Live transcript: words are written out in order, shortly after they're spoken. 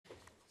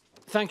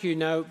Thank you.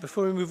 Now,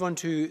 before we move on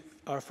to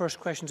our first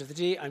questions of the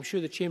day, I'm sure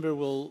the Chamber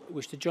will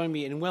wish to join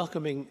me in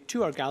welcoming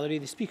to our gallery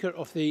the Speaker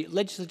of the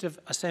Legislative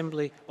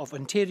Assembly of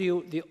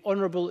Ontario, the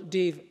Honourable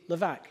Dave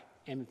Levac,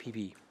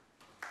 MPP.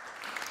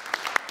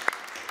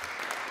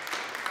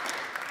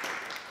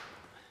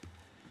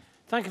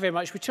 Thank you very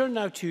much. We turn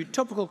now to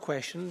topical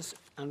questions,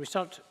 and we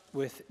start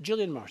with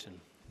Gillian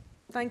Martin.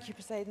 Thank you,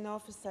 Presiding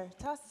Officer.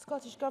 To ask the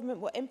Scottish Government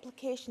what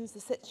implications the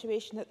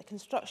situation at the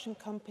construction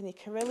company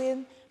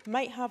Carillion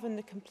might have on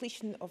the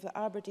completion of the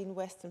Aberdeen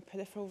Western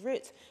Peripheral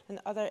Route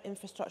and other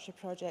infrastructure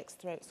projects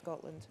throughout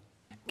Scotland.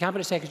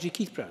 Cabinet Secretary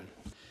Keith Brown.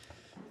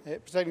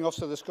 Presiding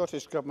Officer, the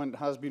Scottish Government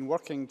has been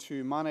working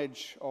to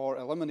manage or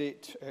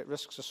eliminate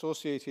risks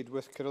associated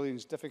with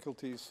Carillion's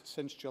difficulties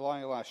since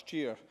July last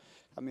year,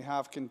 and we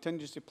have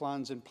contingency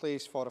plans in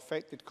place for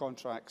affected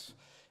contracts,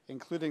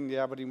 including the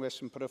Aberdeen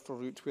Western Peripheral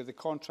Route, where the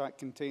contract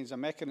contains a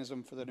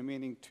mechanism for the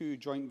remaining 2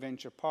 joint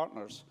venture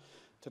partners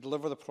to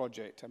deliver the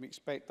project, and we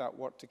expect that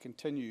work to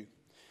continue.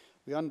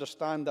 We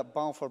understand that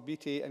Balfour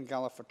Beatty and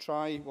Galliford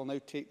Try will now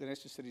take the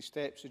necessary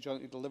steps to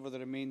jointly deliver the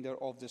remainder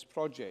of this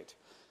project.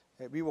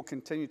 We will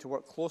continue to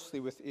work closely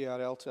with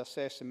ARL to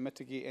assess and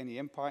mitigate any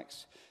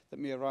impacts that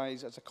may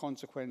arise as a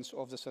consequence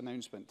of this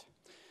announcement.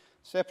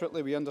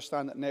 Separately, we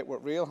understand that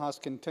Network Rail has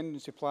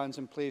contingency plans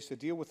in place to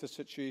deal with the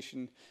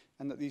situation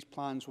and that these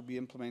plans will be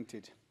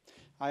implemented.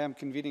 I am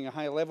convening a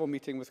high-level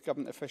meeting with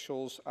government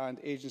officials and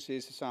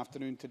agencies this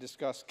afternoon to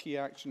discuss key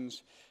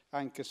actions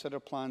and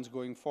consider plans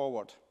going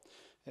forward.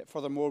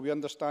 Furthermore, we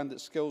understand that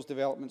Skills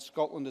Development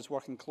Scotland is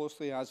working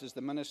closely, as is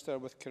the Minister,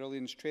 with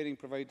Carillion's training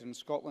provider in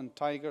Scotland,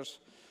 Tigers,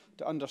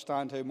 to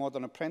understand how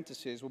modern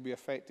apprentices will be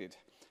affected.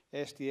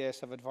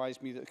 SDS have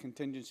advised me that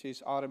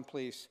contingencies are in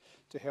place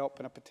to help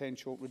in a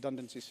potential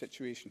redundancy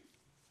situation.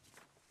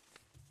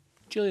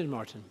 Gillian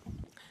Martin.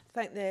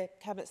 Thank the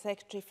Cabinet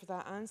Secretary for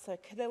that answer.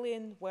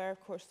 Carillion were,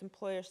 of course,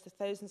 employers to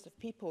thousands of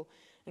people,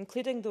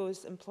 including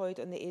those employed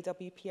on the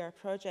AWPR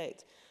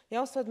project. They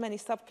also had many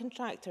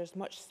subcontractors,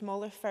 much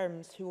smaller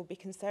firms, who will be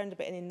concerned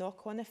about any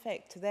knock-on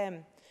effect to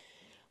them.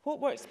 What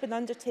work's been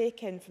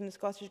undertaken from the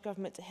Scottish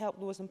Government to help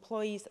those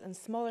employees and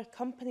smaller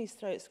companies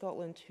throughout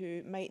Scotland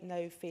who might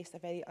now face a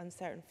very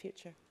uncertain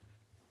future?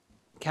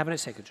 Cabinet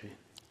Secretary.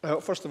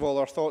 First of all,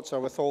 our thoughts are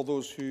with all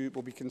those who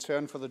will be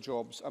concerned for their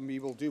jobs, and we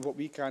will do what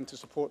we can to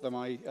support them.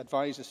 I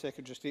advised the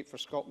Secretary of State for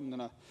Scotland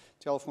in a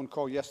telephone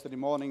call yesterday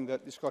morning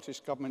that the Scottish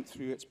Government,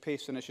 through its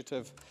PACE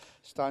initiative,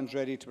 stands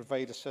ready to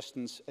provide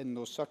assistance in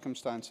those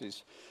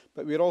circumstances.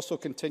 But we are also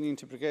continuing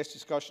to progress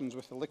discussions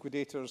with the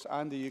liquidators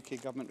and the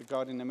UK Government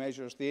regarding the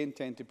measures they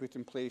intend to put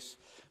in place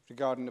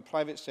regarding the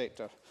private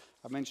sector.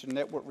 I mentioned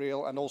Network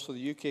Rail and also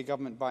the UK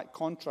Government-backed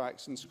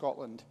contracts in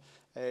Scotland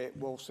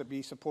will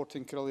be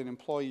supporting Carillion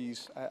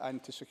employees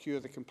and to secure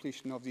the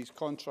completion of these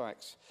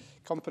contracts.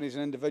 Companies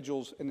and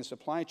individuals in the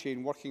supply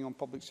chain working on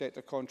public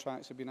sector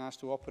contracts have been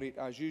asked to operate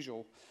as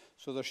usual,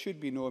 so there should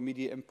be no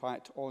immediate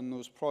impact on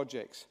those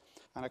projects.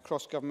 And a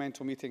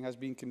cross-governmental meeting has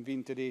been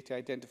convened today to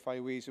identify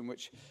ways in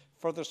which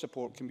further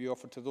support can be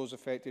offered to those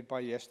affected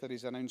by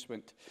yesterday's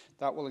announcement.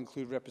 That will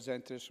include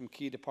representatives from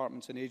key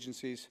departments and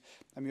agencies,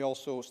 and we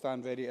also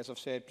stand ready, as I've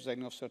said,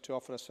 Presiding Officer, to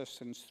offer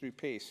assistance through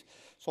PACE.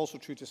 It's also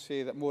true to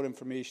say that more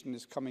information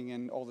is coming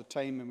in all the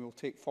time, and we will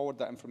take forward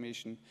that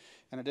information.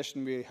 In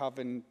addition, we have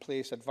in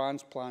place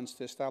advanced plans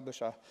to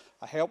establish a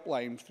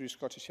helpline through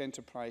Scottish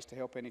Enterprise to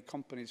help any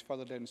companies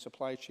further down the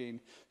supply chain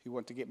who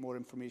want to get more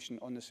information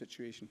on the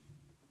situation.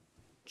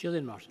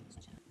 Gillian Martin.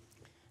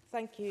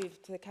 Thank you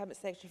to the Cabinet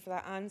Secretary for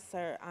that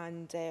answer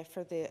and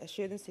for the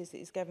assurances that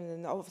he's given.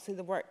 And obviously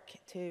the work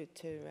to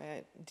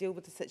deal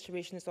with the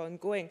situation is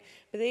ongoing.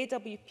 But the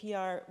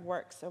AWPR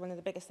works are one of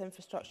the biggest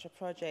infrastructure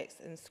projects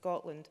in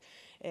Scotland.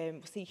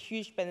 We see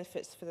huge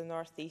benefits for the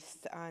North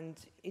East, and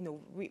in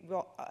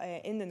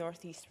the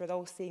North East we're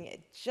all seeing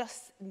it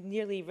just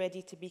nearly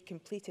ready to be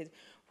completed.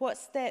 What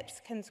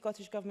steps can the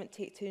Scottish Government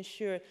take to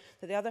ensure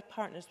that the other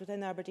partners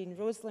within Aberdeen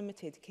Roads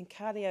Limited can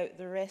carry out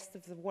the rest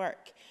of the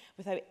work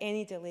without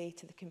any delay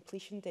to the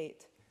completion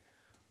date?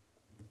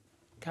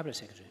 Cabinet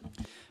Secretary.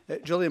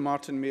 Gillian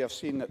Martin may have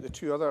seen that the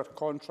 2 other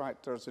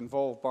contractors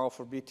involved,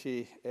 Balfour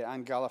Beatty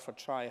and Galliford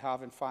Try,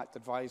 have in fact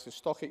advised the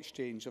Stock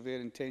Exchange of their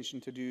intention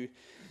to do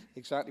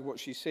exactly what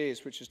she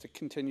says, which is to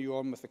continue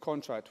on with the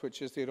contract,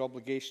 which is their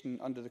obligation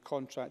under the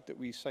contract that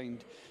we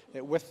signed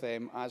with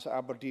them as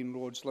Aberdeen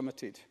Roads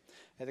Limited.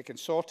 The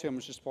consortium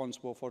is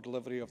responsible for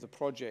delivery of the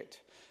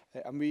project,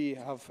 and we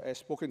have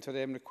spoken to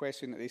them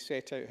requesting that they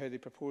set out how they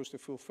propose to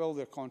fulfil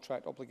their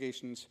contract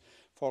obligations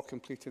for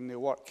completing their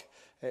work.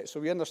 So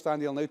we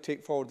understand they'll now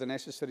take forward the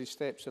necessary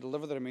steps to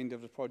deliver the remainder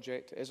of the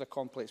project. It is a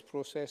complex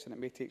process and it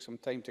may take some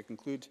time to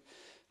conclude.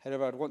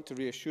 However, I'd want to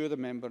reassure the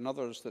member and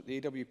others that the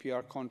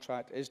AWPR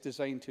contract is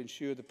designed to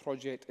ensure the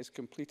project is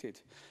completed.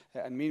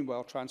 And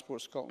meanwhile,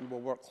 Transport Scotland will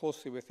work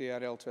closely with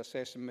ARL to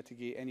assess and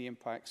mitigate any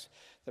impacts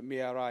that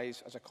may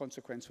arise as a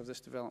consequence of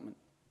this development.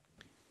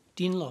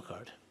 Dean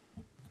Lockhart.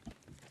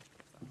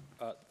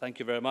 Thank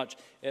you very much.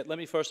 Let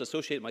me first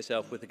associate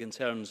myself with the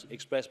concerns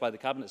expressed by the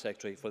Cabinet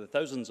Secretary for the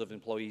thousands of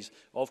employees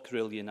of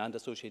Carillion and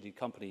associated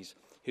companies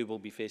who will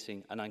be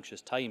facing an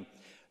anxious time.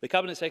 The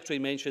Cabinet Secretary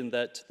mentioned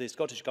that the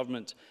Scottish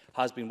Government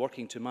has been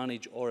working to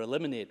manage or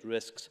eliminate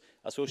risks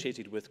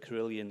associated with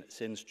Carillion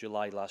since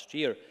July last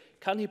year.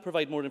 Can he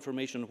provide more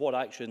information on what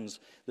actions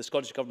the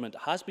Scottish Government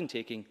has been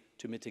taking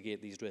to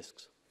mitigate these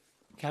risks?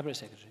 Cabinet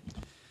Secretary.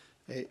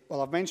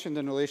 Well, I've mentioned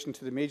in relation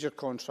to the major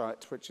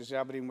contract, which is the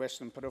Aberdeen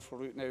Western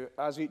Peripheral Route. Now,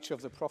 as each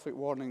of the profit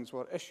warnings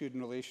were issued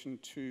in relation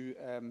to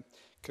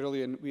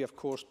Carillion, we of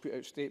course put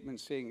out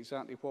statements saying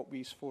exactly what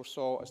we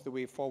foresaw as the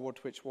way forward,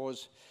 which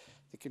was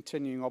the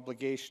continuing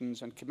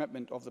obligations and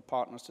commitment of the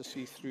partners to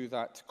see through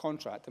that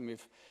contract. And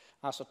we've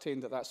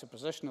ascertained that that's the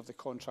position of the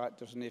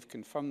contractors, and they've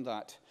confirmed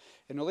that.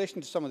 In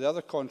relation to some of the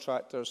other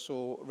contractors,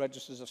 so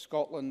Registers of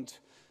Scotland,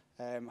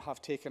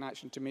 have taken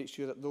action to make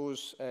sure that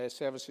those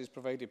services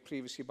provided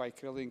previously by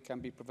Carillion can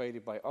be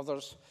provided by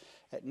others.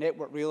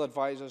 Network Rail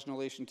Advisors, in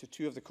relation to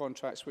two of the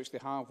contracts which they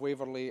have,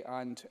 Waverley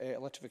and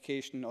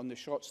electrification on the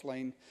Shotts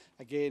line,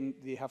 again,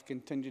 they have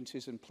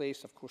contingencies in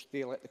place. Of course,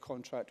 they let the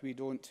contract, we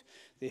don't.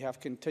 They have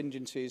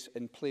contingencies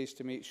in place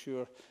to make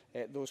sure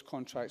those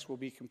contracts will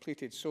be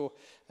completed. So,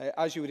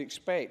 as you would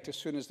expect, as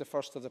soon as the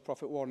first of the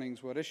profit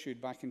warnings were issued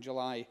back in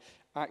July,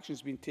 action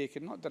has been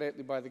taken, not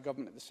directly by the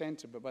government at the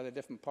centre, but by the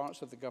different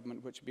parts of the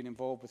government which have been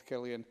involved with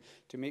Carillion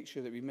to make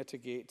sure that we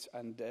mitigate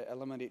and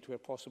eliminate, where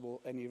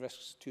possible, any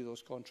risks to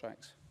those contracts.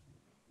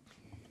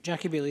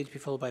 Jackie Bailey, to be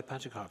followed by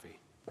Patrick Harvey.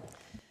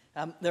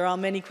 There are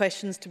many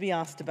questions to be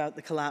asked about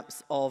the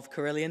collapse of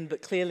Carillion,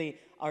 but clearly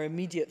our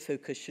immediate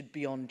focus should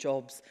be on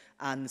jobs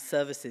and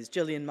services.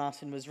 Gillian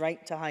Martin was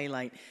right to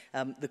highlight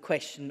the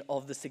question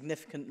of the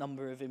significant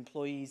number of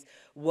employees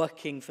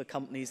working for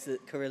companies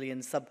that Carillion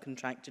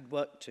subcontracted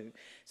work to.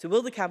 So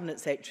will the Cabinet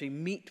Secretary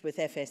meet with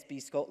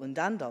FSB Scotland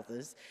and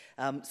others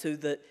so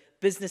that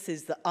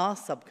businesses that are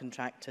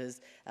subcontractors,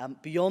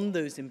 beyond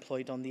those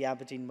employed on the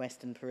Aberdeen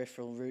Western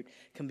Peripheral Route,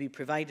 can be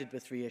provided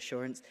with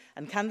reassurance?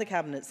 And can the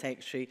Cabinet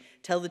Secretary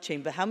tell the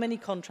Chamber how many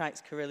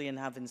contracts Carillion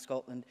have in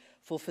Scotland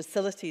for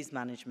facilities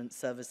management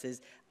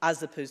services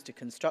as opposed to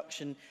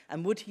construction?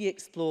 And would he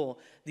explore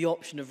the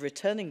option of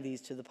returning these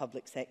to the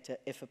public sector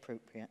if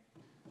appropriate?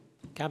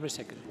 Cabinet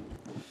Secretary.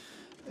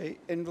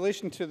 In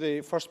relation to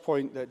the first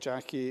point that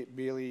Jackie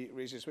Bailey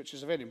raises, which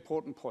is a very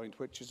important point,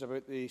 which is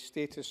about the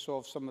status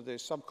of some of the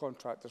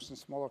subcontractors and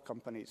smaller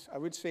companies, I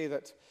would say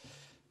that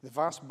the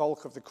vast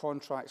bulk of the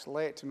contracts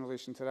let in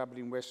relation to the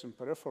Aberdeen Western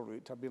Peripheral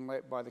Route have been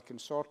let by the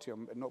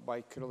consortium and not by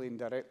Carillion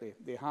directly.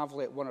 They have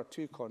let one or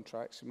two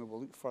contracts, and we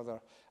will look further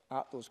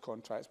at those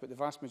contracts, but the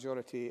vast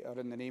majority are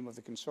in the name of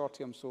the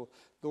consortium, so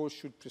those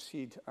should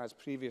proceed as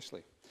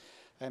previously.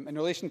 In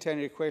relation to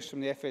any request from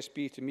the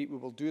FSB to meet, we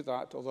will do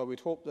that, although we'd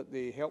hope that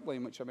the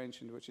helpline which I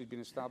mentioned, which has been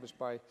established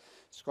by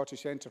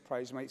Scottish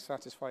Enterprise, might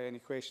satisfy any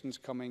questions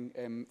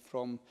coming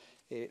from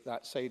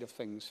that side of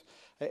things.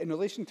 In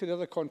relation to the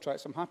other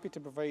contracts, I'm happy to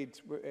provide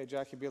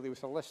Jackie Bailey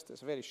with a list.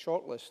 It's a very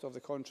short list of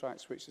the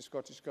contracts which the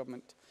Scottish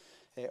Government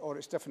or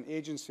its different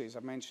agencies,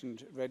 I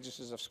mentioned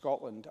Registers of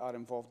Scotland, are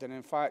involved in.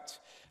 In fact,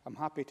 I'm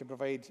happy to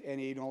provide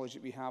any knowledge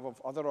that we have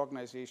of other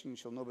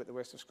organisations. You'll know about the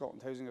West of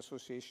Scotland Housing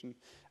Association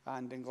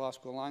and in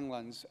Glasgow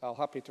Langlands. I'll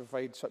happy to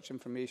provide such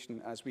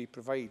information as we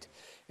provide.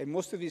 In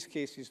most of these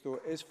cases, though,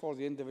 it is for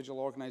the individual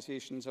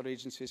organisations or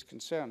agencies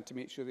concerned to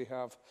make sure they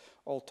have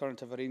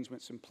alternative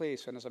arrangements in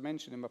place. And as I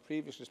mentioned in my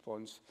previous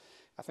response,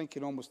 I think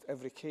in almost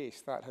every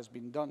case that has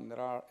been done. There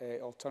are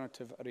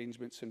alternative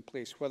arrangements in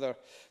place. Whether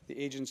the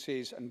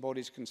agencies and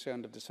bodies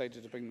concerned have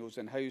decided to bring those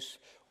in-house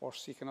or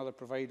seek another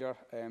provider,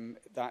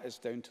 that is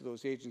down to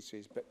those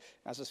agencies. But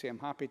as I say, I'm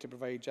happy to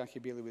provide Jackie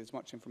Bailey with as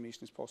much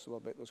information as possible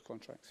about those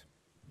contracts.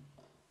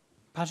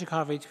 Patrick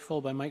Harvey,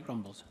 followed by Mike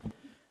Rumbles.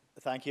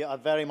 Thank you. I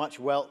very much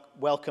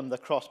welcome the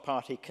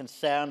cross-party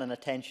concern and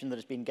attention that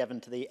has been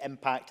given to the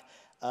impact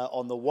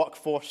on the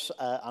workforce,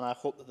 and I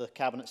hope that the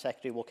Cabinet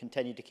Secretary will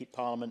continue to keep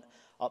Parliament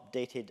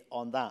updated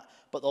on that.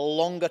 But the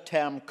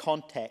longer-term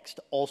context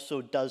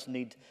also does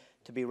need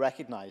to be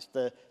recognised.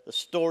 The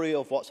story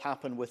of what's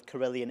happened with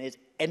Carillion is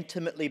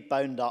intimately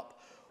bound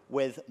up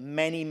with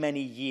many,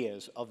 many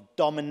years of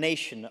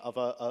domination of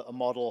a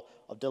model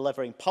of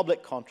delivering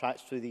public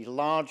contracts through these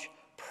large,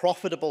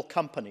 profitable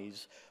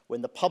companies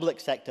when the public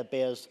sector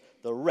bears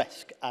the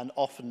risk and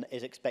often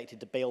is expected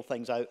to bail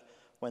things out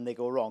when they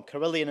go wrong.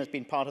 Carillion has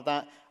been part of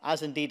that,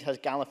 as indeed has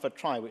Galliford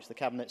Try, which the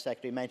Cabinet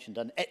Secretary mentioned,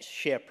 and its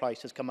share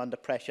price has come under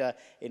pressure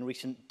in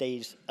recent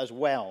days as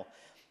well.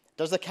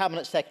 Does the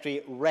Cabinet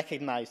Secretary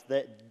recognise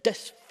the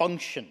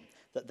dysfunction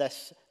that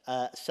this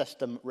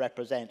system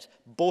represents,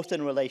 both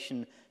in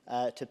relation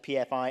to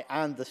PFI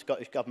and the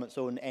Scottish Government's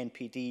own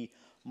NPD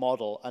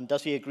model? And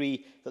does he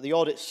agree that the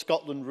Audit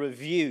Scotland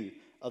review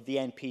of the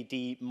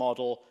NPD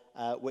model,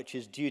 which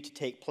is due to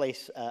take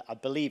place, I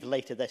believe,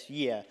 later this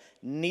year,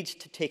 needs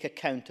to take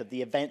account of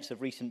the events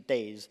of recent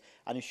days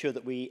and ensure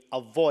that we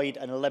avoid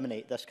and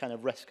eliminate this kind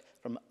of risk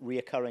from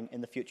reoccurring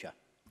in the future?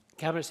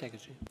 Cabinet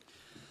Secretary.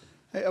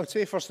 I would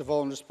say, first of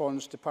all, in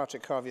response to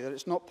Patrick Harvey, that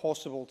it's not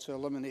possible to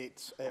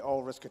eliminate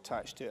all risk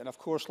attached to it. And of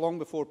course, long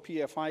before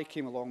PFI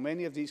came along,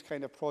 many of these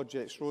kind of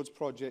projects, roads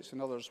projects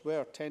and others,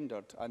 were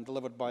tendered and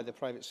delivered by the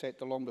private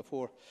sector long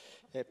before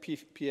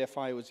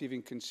PFI was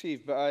even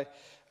conceived. But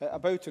I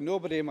bow to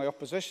nobody in my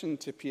opposition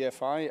to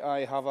PFI.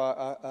 I have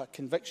a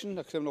conviction,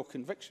 a criminal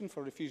conviction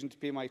for refusing to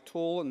pay my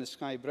toll on the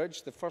Skye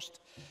Bridge, the first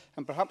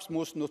and perhaps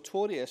most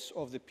notorious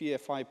of the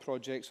PFI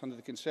projects under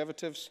the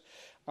Conservatives.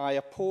 I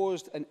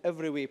opposed in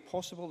every way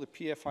possible the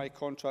PFI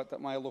contract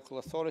that my local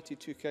authority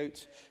took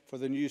out for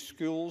the new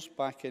schools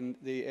back in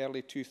the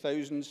early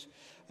 2000s.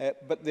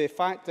 But the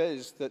fact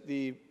is that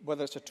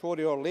whether it's a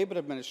Tory or Labour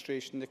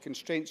administration, the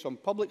constraints on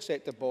public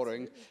sector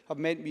borrowing have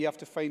meant we have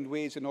to find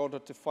ways in order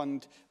to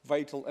fund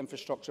vital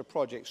infrastructure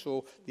projects.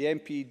 So the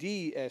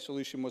MPD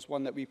solution was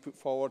one that we put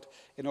forward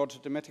in order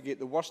to mitigate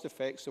the worst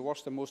effects, the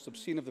worst and most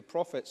obscene of the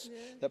profits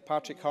that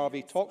Patrick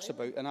Harvey talks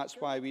about, and that's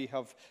why we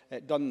have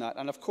done that.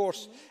 And of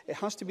course, it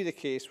has to be the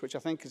case, which I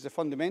think is the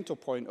fundamental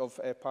point of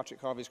Patrick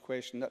Harvey's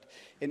question, that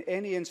in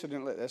any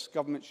incident like this,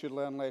 government should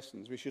learn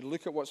lessons. We should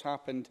look at what's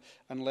happened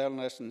and learn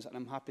lessons, and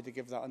I'm happy to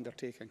give that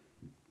undertaking.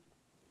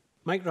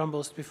 Mike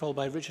Rumbles, to be followed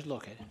by Richard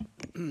Lockhead.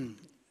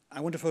 I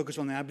want to focus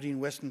on the Aberdeen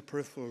Western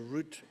Peripheral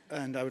Route,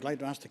 and I would like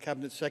to ask the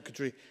Cabinet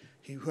Secretary,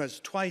 who has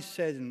twice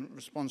said in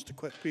response to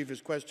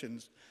previous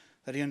questions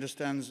that he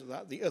understands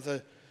that the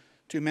other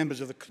two members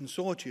of the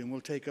consortium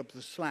will take up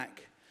the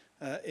slack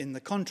in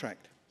the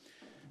contract.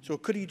 So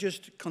could he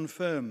just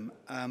confirm,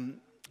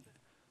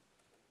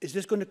 is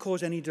this going to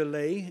cause any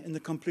delay in the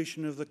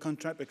completion of the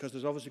contract? Because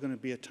there's obviously going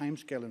to be a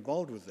timescale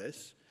involved with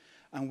this.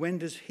 And when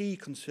does he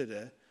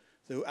consider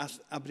the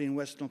Aberdeen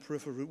Western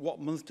Peripheral Route,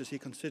 what month does he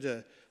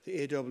consider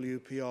the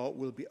AWPR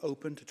will be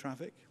open to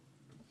traffic?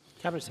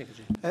 Cabinet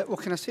Secretary. Well,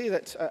 can I say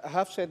that I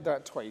have said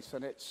that twice,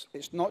 and it's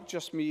not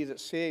just me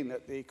that's saying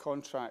that the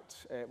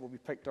contract will be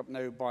picked up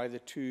now by the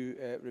two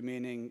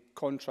remaining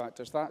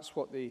contractors. That's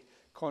what the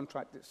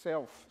contract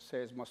itself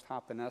says must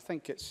happen. And I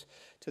think it's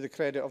to the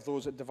credit of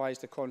those that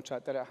devised the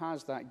contract that it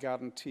has that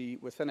guarantee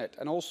within it.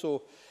 And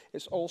also,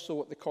 it's also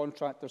what the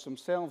contractors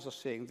themselves are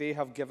saying. They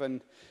have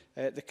given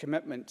the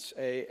commitment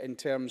in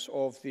terms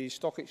of the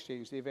stock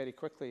exchange. They very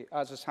quickly,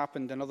 as has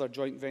happened in other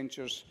joint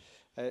ventures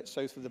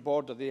south of the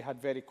border, they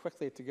had very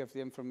quickly to give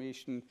the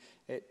information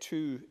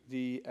to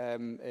the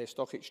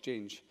stock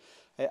exchange.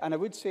 And I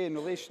would say in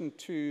relation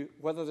to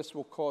whether this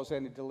will cause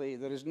any delay,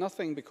 there is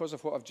nothing, because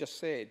of what I've just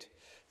said,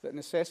 that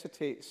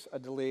necessitates a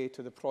delay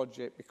to the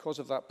project because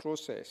of that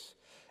process.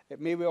 It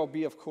may well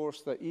be, of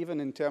course, that even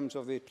in terms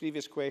of the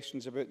previous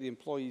questions about the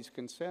employees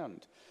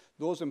concerned,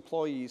 those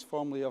employees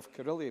formerly of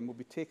Carillion will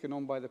be taken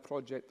on by the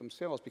project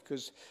themselves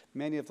because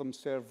many of them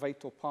serve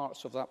vital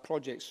parts of that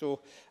project.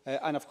 So,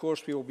 and of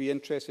course, we will be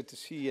interested to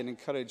see and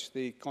encourage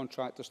the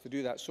contractors to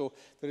do that. So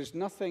there is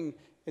nothing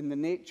in the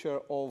nature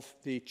of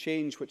the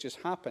change which has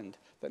happened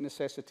that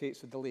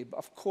necessitates a delay. But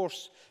of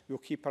course, we'll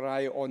keep our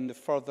eye on the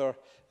further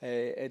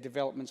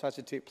developments as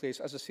they take place.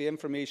 As I say,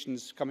 information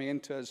is coming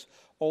into us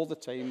all the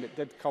time. It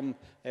did come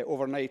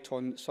overnight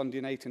on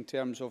Sunday night in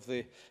terms of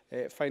the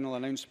final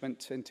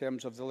announcement in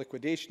terms of the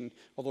liquidation,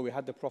 although we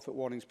had the profit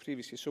warnings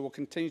previously. So we'll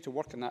continue to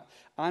work on that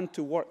and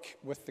to work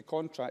with the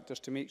contractors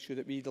to make sure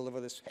that we deliver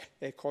this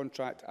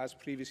contract as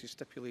previously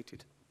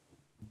stipulated.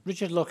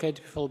 Richard Lockhead,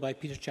 followed by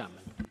Peter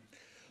Chapman.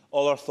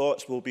 All our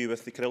thoughts will be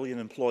with the Carillion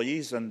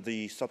employees and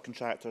the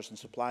subcontractors and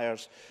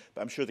suppliers,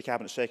 but I'm sure the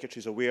Cabinet Secretary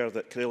is aware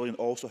that Carillion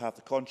also have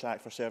the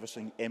contract for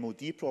servicing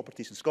MOD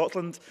properties in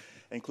Scotland,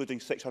 including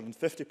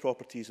 650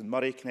 properties in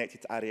Murray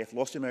connected to RAF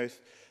Lossiemouth,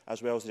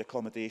 as well as the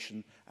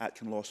accommodation at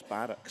Kinloss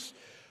Barracks.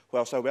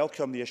 Whilst I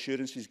welcome the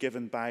assurances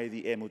given by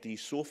the MOD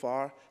so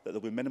far that there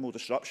will be minimal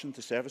disruption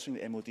to servicing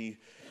the MOD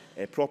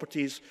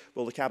properties,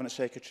 will the Cabinet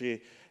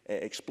Secretary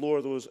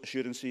explore those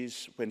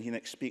assurances when he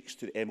next speaks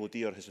to the MOD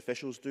or his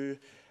officials do,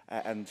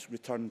 and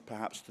return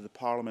perhaps to the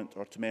Parliament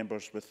or to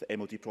members with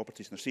MOD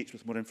properties in their seats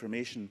with more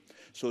information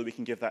so that we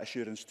can give that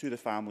assurance to the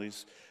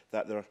families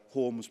that their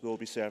homes will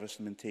be serviced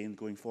and maintained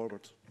going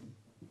forward?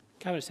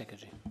 Cabinet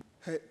Secretary.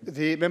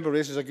 The member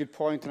raises a good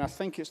point, and I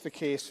think it's the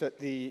case that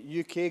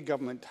the UK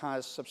government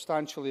has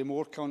substantially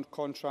more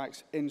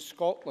contracts in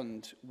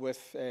Scotland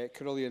with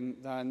Carillion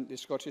than the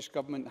Scottish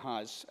government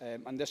has,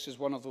 and this is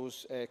one of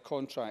those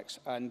contracts.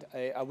 And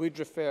I would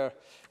refer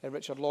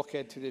Richard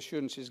Lockhead to the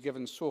assurances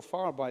given so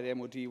far by the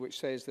MOD, which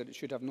says that it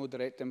should have no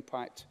direct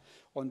impact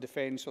on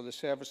defence or the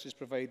services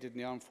provided in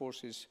the armed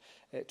forces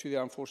to the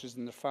armed forces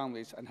and their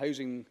families, and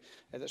housing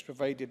that's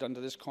provided under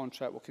this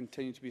contract will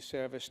continue to be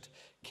serviced,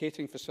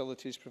 catering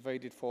facilities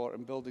provided for,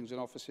 and buildings and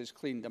offices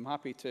cleaned. I'm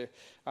happy to,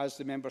 as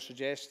the member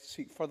suggests,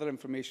 seek further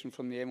information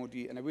from the MOD,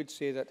 and I would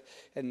say that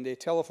in the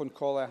telephone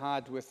call I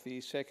had with the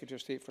Secretary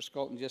of State for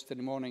Scotland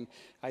yesterday morning,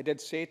 I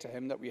did say to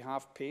him that we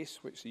have PACE,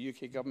 which the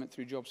UK government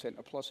through Job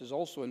Centre Plus is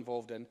also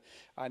involved in,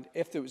 and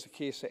if there was the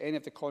case that any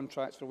of the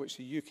contracts for which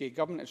the UK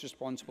government is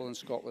responsible in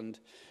Scotland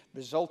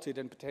resulted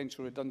in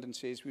potential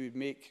redundancies, we would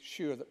make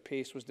sure that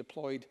PACE was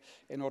deployed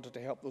in order to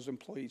help those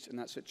employees in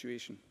that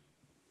situation.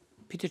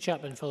 Peter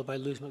Chapman, followed by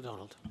Lewis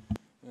MacDonald.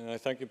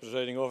 Thank you,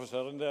 Presiding Officer.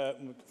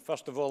 And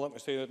first of all, let me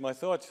say that my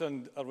thoughts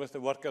are with the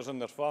workers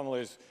and their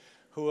families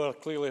who are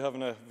clearly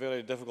having a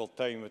very difficult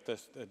time with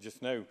this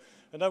just now.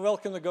 And I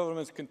welcome the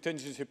Government's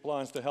contingency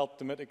plans to help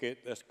to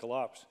mitigate this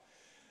collapse.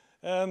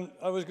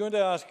 I was going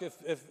to ask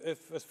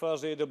if as far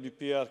as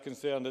AWP are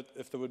concerned,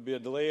 if there would be a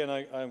delay, and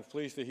I'm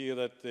pleased to hear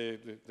that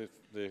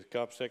the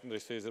CAP Secretary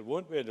says there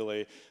won't be a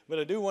delay, but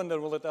I do wonder,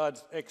 will it add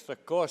extra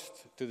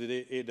cost to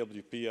the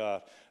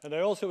AWPR? And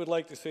I also would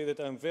like to say that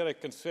I'm very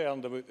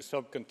concerned about the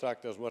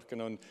subcontractors working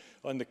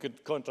on the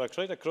contracts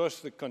right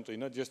across the country,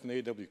 not just in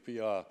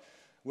AWPR.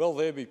 Will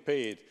they be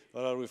paid,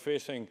 or are we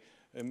facing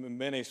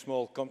many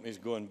small companies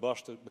going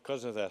bust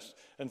because of this?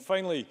 And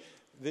finally,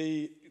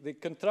 the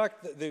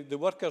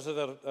workers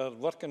that are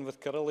working with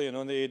Carillion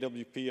on the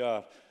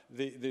AWPR,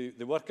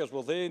 the workers,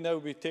 will they now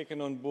be taken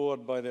on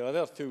board by the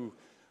other two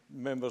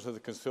members of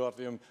the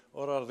consortium,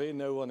 or are they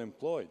now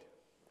unemployed?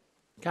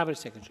 Cabinet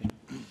Secretary.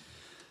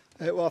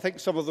 Well, I think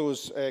some of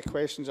those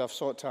questions I've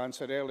sought to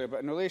answer earlier,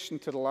 but in relation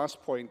to the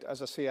last point,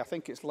 as I say, I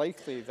think it's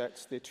likely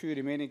that the two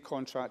remaining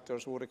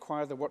contractors will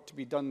require the work to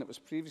be done that was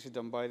previously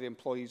done by the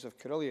employees of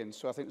Carillion,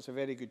 so I think there's a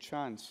very good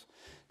chance.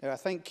 Now, I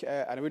think,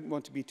 and I wouldn't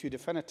want to be too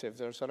definitive,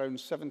 there's around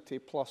 70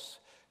 plus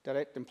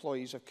direct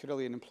employees of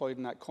Carillion employed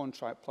in that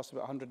contract, plus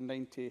about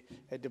 190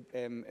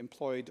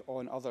 employed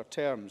on other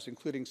terms,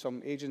 including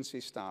some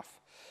agency staff.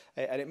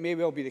 And it may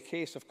well be the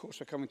case, of course,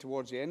 we're coming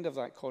towards the end of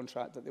that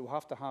contract, that they will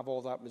have to have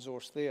all that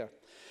resource there.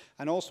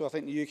 And also, I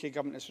think the UK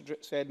Government has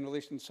said in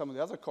relation to some of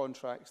the other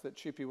contracts that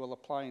TUPE will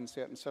apply in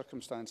certain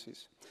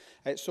circumstances.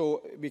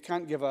 So we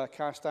can't give a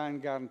cast-iron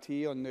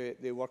guarantee on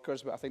the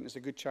workers, but I think there's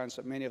a good chance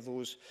that many of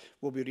those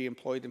will be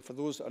re-employed. And for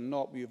those that are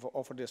not, we've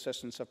offered the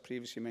assistance I've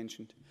previously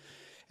mentioned.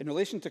 In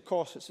relation to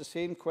costs, it's the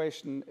same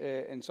question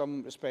in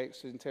some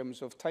respects in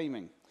terms of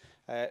timing.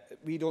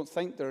 We don't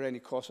think there are any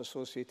costs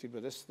associated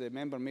with this. The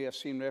member may have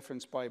seen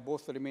reference by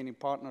both the remaining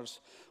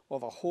partners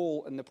of a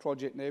hole in the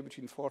project now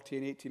between 40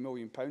 and 80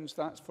 million pounds.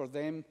 That's for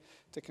them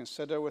to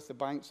consider with the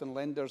banks and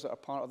lenders that are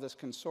part of this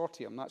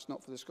consortium. That's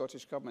not for the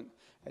Scottish Government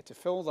to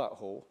fill that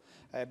hole.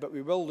 But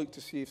we will look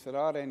to see if there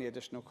are any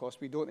additional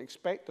costs. We don't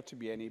expect there to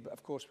be any, but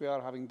of course we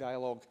are having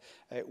dialogue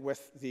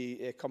with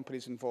the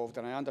companies involved.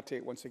 And I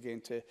undertake once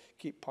again to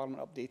keep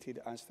Parliament updated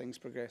as things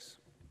progress.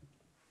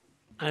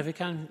 And if we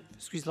can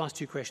squeeze the last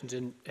two questions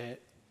in,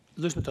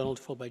 Lewis MacDonald,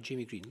 followed by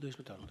Jamie Green. Lewis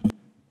MacDonald.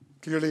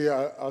 Clearly,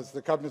 as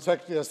the Cabinet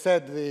Secretary has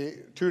said, the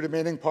two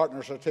remaining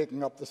partners are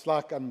taking up the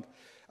slack, and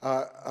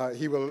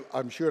he will,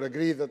 I'm sure,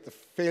 agree that the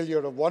failure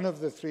of one of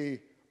the three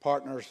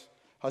partners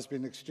has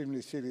been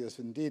extremely serious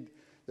indeed.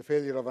 The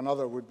failure of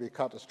another would be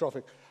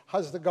catastrophic.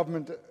 Has the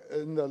Government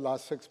in the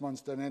last 6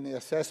 months done any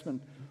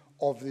assessment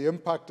of the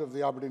impact of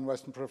the Aberdeen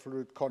Western Peripheral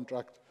Route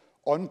contract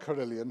on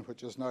Carillion,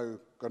 which has now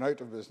gone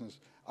out of business,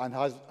 and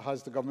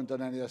has the Government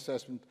done any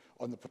assessment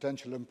on the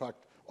potential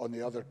impact on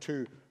the other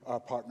two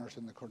partners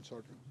in the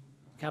consortium?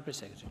 Cabinet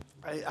Secretary.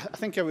 I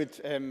think I would,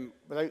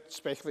 without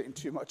speculating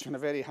too much on a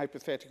very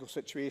hypothetical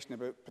situation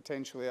about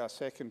potentially a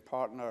second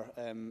partner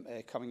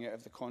coming out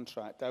of the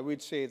contract, I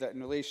would say that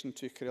in relation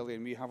to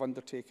Carillion, we have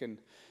undertaken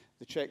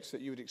the checks that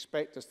you would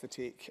expect us to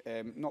take,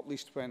 not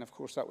least when, of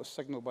course, that was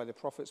signalled by the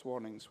profits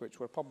warnings, which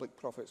were public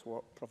profit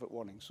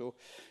warnings. So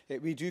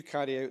we do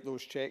carry out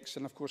those checks,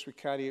 and of course we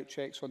carry out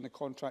checks on the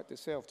contract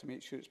itself to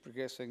make sure it's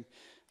progressing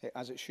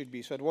as it should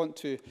be. So I'd want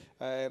to,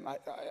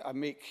 I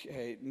make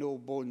no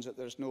bones that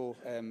there's no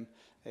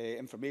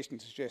information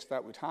to suggest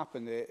that would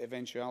happen, the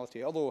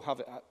eventuality. Although,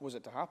 was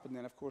it to happen,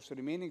 then of course the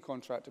remaining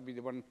contract would be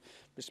the one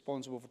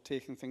responsible for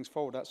taking things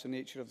forward. That's the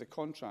nature of the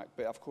contract,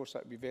 but of course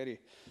that would be very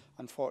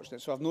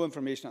unfortunate. So I have no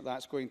information that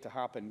that's going to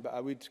happen, but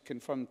I would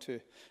confirm to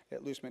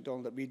Lewis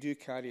MacDonald that we do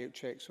carry out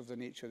checks of the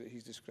nature that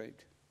he's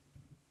described.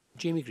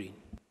 Jamie Green.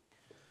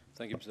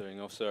 Thank you, Presiding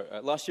Officer.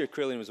 Last year,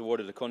 Carillion was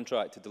awarded a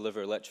contract to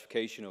deliver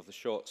electrification of the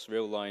Shotts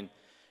rail line.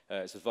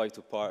 It's a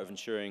vital part of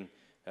ensuring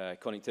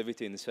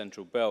connectivity in the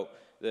Central Belt.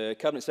 The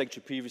Cabinet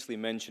Secretary previously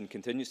mentioned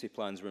contingency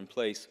plans were in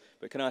place,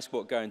 but can I ask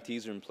what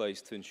guarantees are in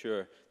place to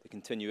ensure the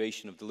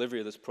continuation of delivery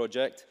of this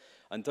project?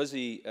 And does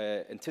he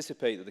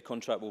anticipate that the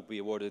contract will be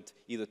awarded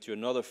either to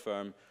another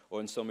firm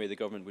or in some way the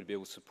Government would be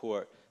able to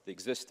support the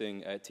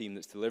existing team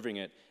that's delivering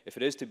it? If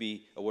it is to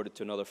be awarded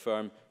to another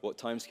firm, what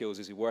timescales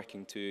is he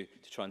working to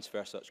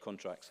transfer such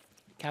contracts?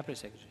 Cabinet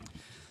Secretary.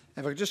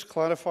 If I could just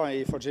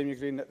clarify for Jamie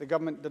Green that the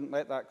Government didn't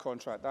let that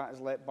contract. That is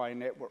let by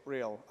Network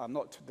Rail. I'm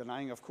not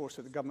denying, of course,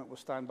 that the Government will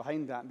stand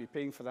behind that and be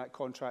paying for that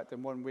contract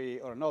in one way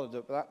or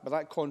another, but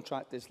that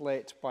contract is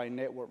let by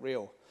Network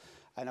Rail.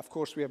 And of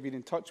course, we have been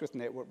in touch with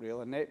Network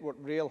Rail, and Network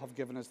Rail have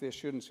given us the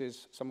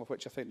assurances, some of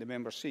which I think the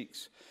member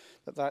seeks,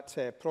 that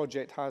that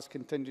project has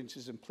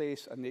contingencies in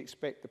place and they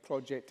expect the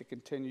project to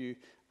continue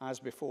as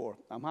before.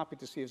 I'm happy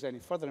to see if there's any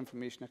further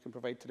information I can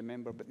provide to the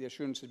member, but the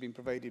assurance has been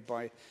provided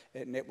by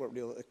Network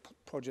Rail that the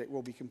project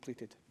will be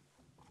completed.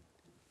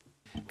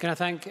 Can I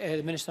thank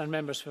the Minister and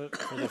members for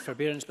their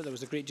forbearance, but there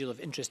was a great deal of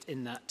interest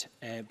in that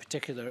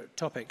particular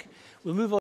topic. We'll move on.